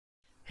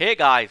Hey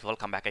guys,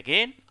 welcome back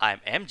again. I'm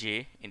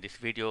MJ. In this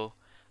video,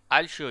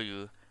 I'll show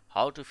you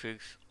how to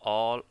fix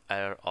all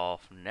error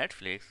of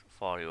Netflix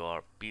for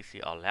your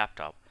PC or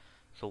laptop.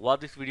 So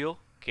watch this video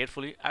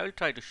carefully. I will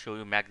try to show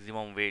you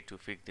maximum way to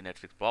fix the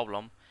Netflix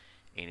problem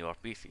in your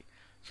PC.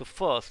 So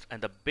first,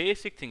 and the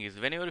basic thing is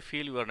whenever you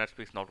feel your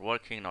Netflix not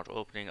working, not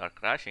opening or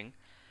crashing,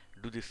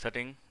 do this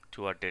setting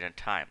to a date and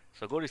time.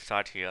 So go to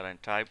start here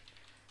and type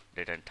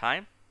date and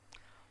time.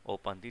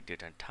 Open the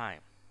date and time.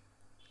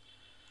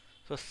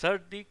 So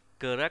set the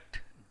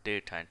correct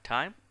date and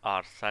time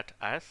or set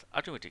as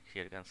automatic.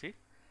 Here you can see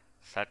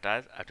set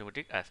as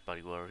automatic as per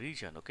your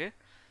region. Okay,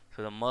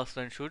 so the must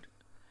and should,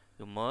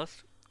 you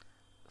must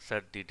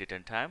set the date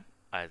and time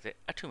as a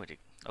automatic.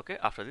 Okay,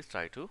 after this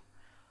try to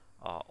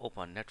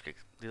open Netflix.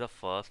 This is the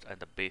first and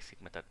the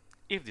basic method.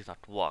 If this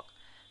not work,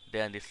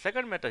 then the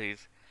second method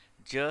is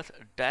just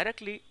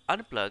directly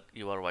unplug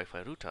your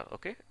Wi-Fi router.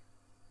 Okay,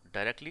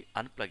 directly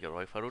unplug your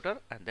Wi-Fi router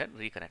and then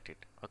reconnect it.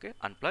 Okay,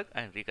 unplug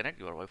and reconnect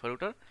your Wi-Fi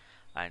router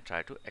and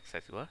try to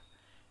access your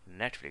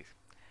Netflix.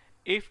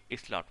 If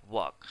it's not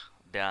work,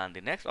 then the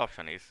next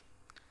option is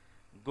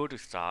go to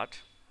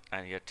start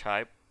and here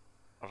type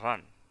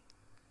run.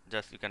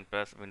 Just you can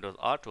press Windows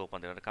R to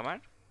open the run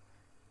command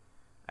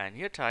and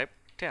here type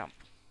temp.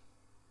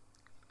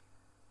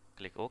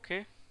 Click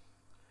OK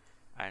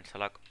and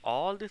select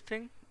all this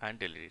thing and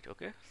delete it.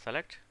 Okay,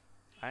 select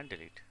and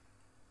delete.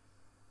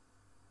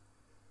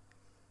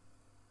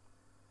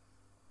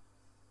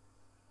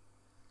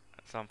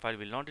 Some file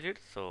will not delete,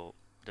 so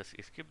just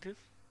skip this.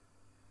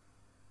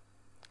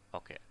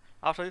 Okay,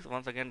 after this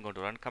once again go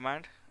to run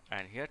command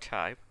and here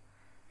type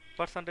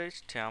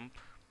 %temp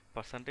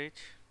 %,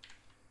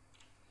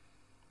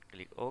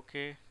 click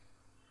OK,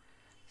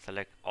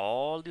 select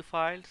all the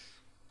files,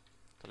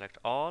 select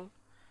all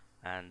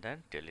and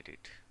then delete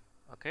it.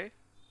 Okay,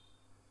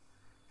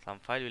 some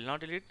file will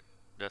not delete,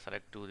 just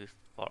select do this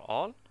for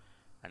all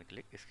and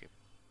click escape.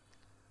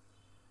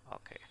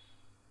 Okay,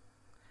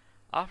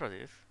 after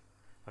this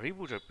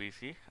reboot your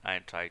PC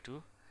and try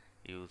to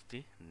use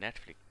the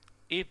Netflix.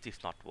 If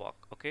this not work,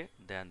 okay,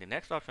 then the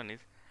next option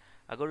is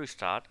I go to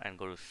start and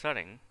go to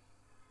setting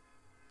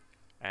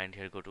and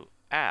here go to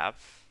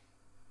apps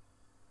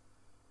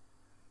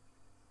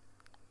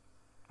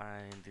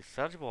and in the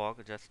search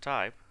box just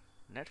type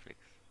Netflix.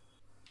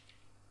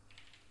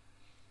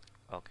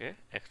 Okay,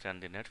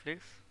 extend the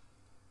Netflix,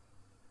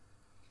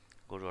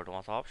 go to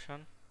advanced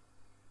option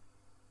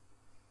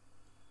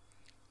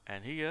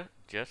and here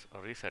just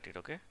reset it.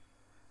 Okay,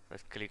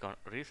 let's click on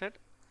reset.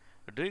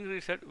 Doing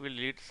reset will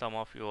delete some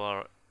of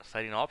your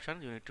sign in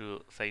options. You need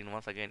to sign in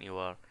once again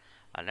your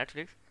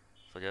Netflix.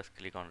 So just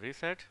click on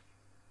reset,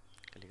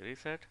 click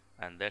reset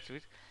and that's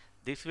it.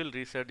 This will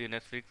reset the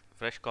Netflix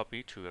fresh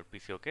copy to your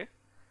PC. Okay,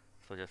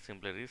 so just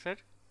simply reset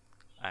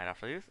and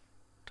after this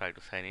try to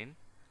sign in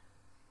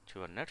to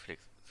your Netflix.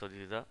 So this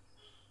is the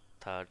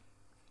third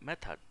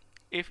method.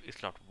 If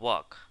it's not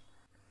work,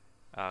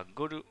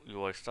 go to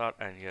your start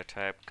and here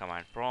type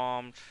command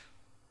prompt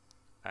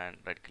and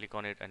right click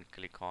on it and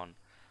click on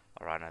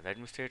run as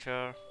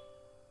administrator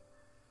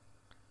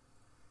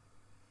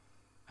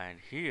and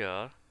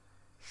here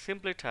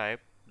simply type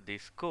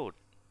this code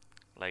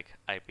like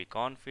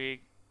ipconfig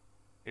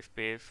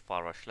space /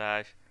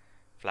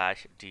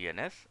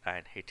 flushdns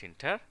and hit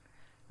enter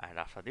and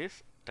after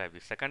this type the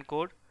second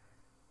code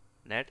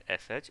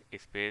netsh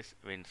space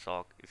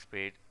winsock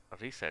space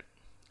reset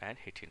and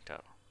hit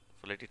enter.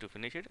 So let it to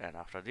finish it and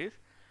after this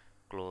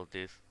close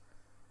this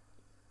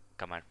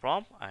command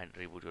prompt and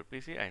reboot your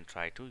PC and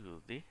try to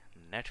use the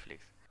Netflix.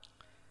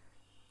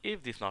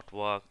 If this not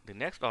work, the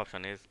next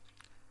option is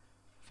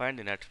find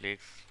the Netflix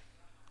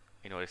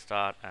in your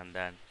start and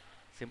then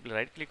simply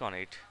right click on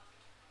it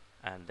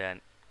and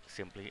then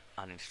simply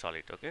uninstall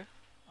it. Okay,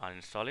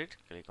 uninstall it,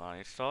 click on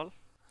install.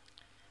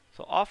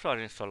 So after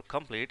uninstall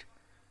complete,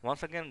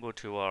 once again go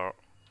to your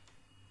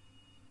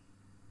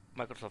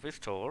Microsoft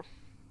Store,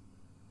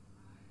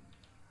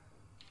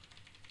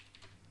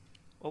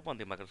 open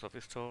the Microsoft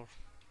Store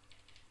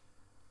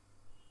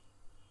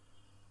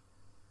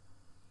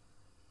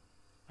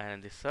and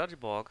in the search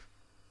box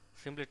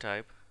simply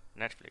type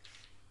Netflix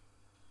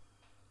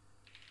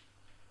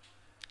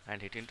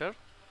and hit enter.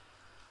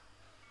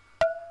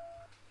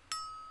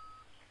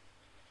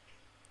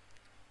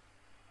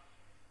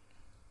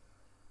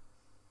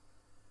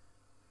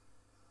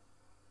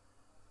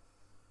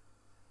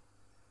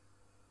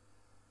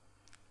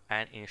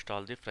 And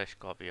install the fresh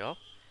copy of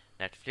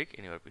Netflix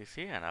in your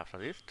PC and after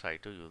this try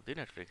to use the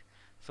Netflix.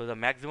 So the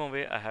maximum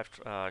way I have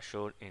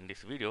showed in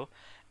this video.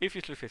 If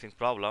you're still facing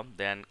problem,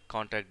 then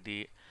contact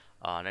the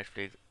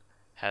Netflix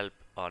help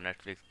or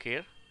Netflix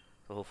care.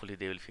 So hopefully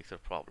they will fix your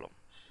problem.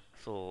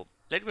 So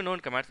let me know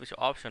in comments which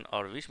option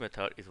or which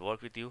method is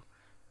work with you.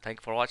 Thank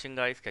you for watching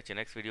guys. Catch you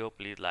next video.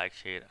 Please like,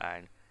 share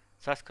and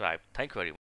subscribe. Thank you very much.